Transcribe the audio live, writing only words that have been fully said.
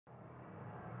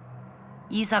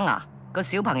醫生啊，個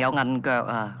小朋友韌腳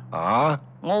啊！啊？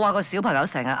我話個小朋友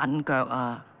成日韌腳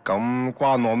啊！咁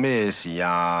關我咩事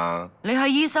啊？你係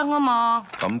醫生啊嘛？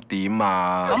咁點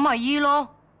啊？咁咪醫咯，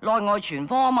內外全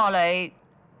科啊嘛你。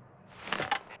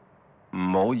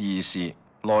唔好意思，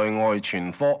內外全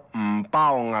科唔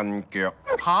包韌腳。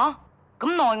吓？咁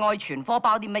內外全科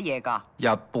包啲乜嘢㗎？一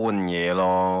般嘢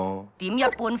咯。點一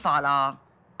般法啊？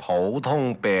普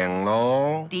通病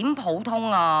咯。點普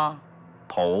通啊？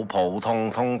普普通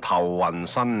通頭暈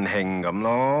身興咁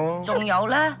咯。仲有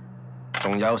呢？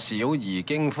仲有小兒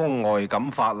驚風外感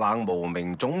發冷無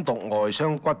名腫毒外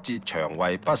傷骨折腸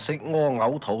胃不適屙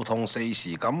嘔肚痛四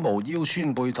時感冒腰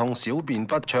酸背痛小便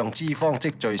不暢脂肪積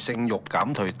聚性慾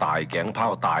減退大頸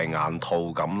泡大眼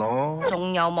兔咁咯。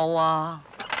仲有冇啊？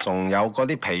仲有嗰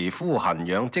啲皮膚痕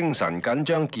癢、精神緊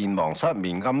張、健忘、失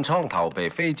眠、暗瘡、頭皮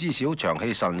飛滋、小腸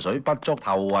氣、腎水不足、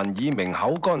頭暈耳鳴、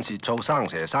口乾舌燥、生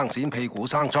蛇生癬、屁股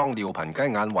生瘡、尿頻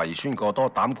雞眼、胃酸過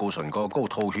多、膽固醇過高、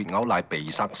吐血嘔奶、鼻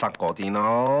塞嗰啲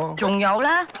咯。仲有呢？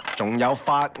仲有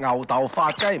發吽竇、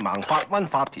發雞盲、發瘟、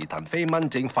發蹄騰、飛蚊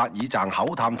症、發耳脹、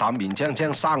口淡淡、面青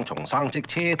青、生蟲生積、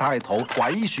車胎肚、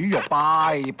鬼鼠肉、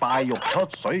拜肉、出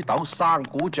水痘、生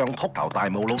股脹、禿頭大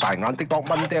冇腦、大眼的多、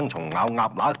蚊叮蟲咬、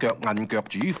鴨乸腳、韌腳、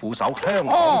主婦手、香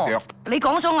港腳。你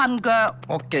講咗韌腳。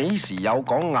我幾時有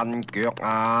講韌腳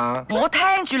啊？我聽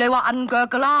住你話韌腳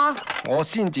㗎啦。我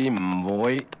先至唔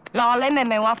會。嗱，你明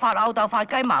明話發吽竇、發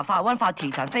雞麻、發瘟、發蹄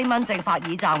騰、飛蚊症、發耳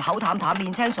脹、口淡淡、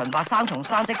面青唇白、生蟲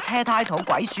生積、車胎肚、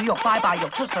鬼鼠肉、拜肉、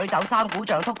出水痘、生股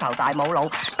脹、禿頭大冇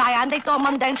腦、大眼的多、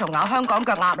蚊叮蟲咬、香港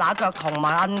腳、鴨乸腳同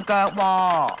埋韌腳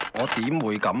喎。我點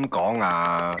會咁講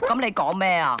啊？咁你講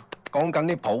咩啊？講緊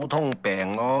啲普通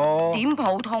病咯。點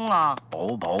普通啊？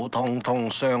普普通通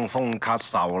傷風咳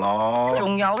嗽咯。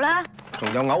仲有呢？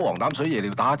仲有嘔黃膽水、夜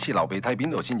尿、打乞嗤、流鼻涕、扁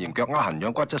桃腺炎、腳丫痕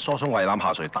癢、骨質疏鬆、胃濫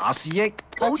下垂、打思噎。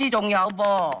好似仲有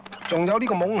噃。仲有呢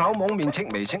個懵口懵面、戚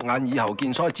眉戚眼、耳後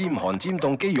見腮、尖寒尖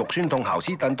凍、肌肉酸痛、喉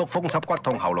絲燉篤、風濕骨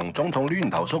痛、喉嚨腫痛、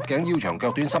攣頭縮頸、腰長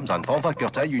腳短、心神恍惚、腳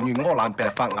仔軟軟、屙爛病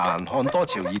發、牙痕汗多、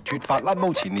潮熱脫髮、甩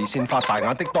毛前列腺發、大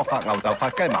眼的多發、吽竇發、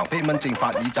雞盲、飛蚊症、發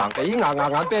耳脹、鼻牙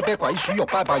眼啤啤、鬼鼠肉、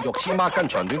拜肉、黐孖筋、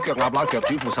長短腳、鴨乸腳、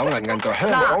主婦手、韌腳、香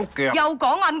港腳。又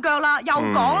講韌腳啦，又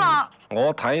講啦。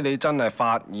我睇你真係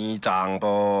發耳脹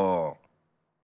噃。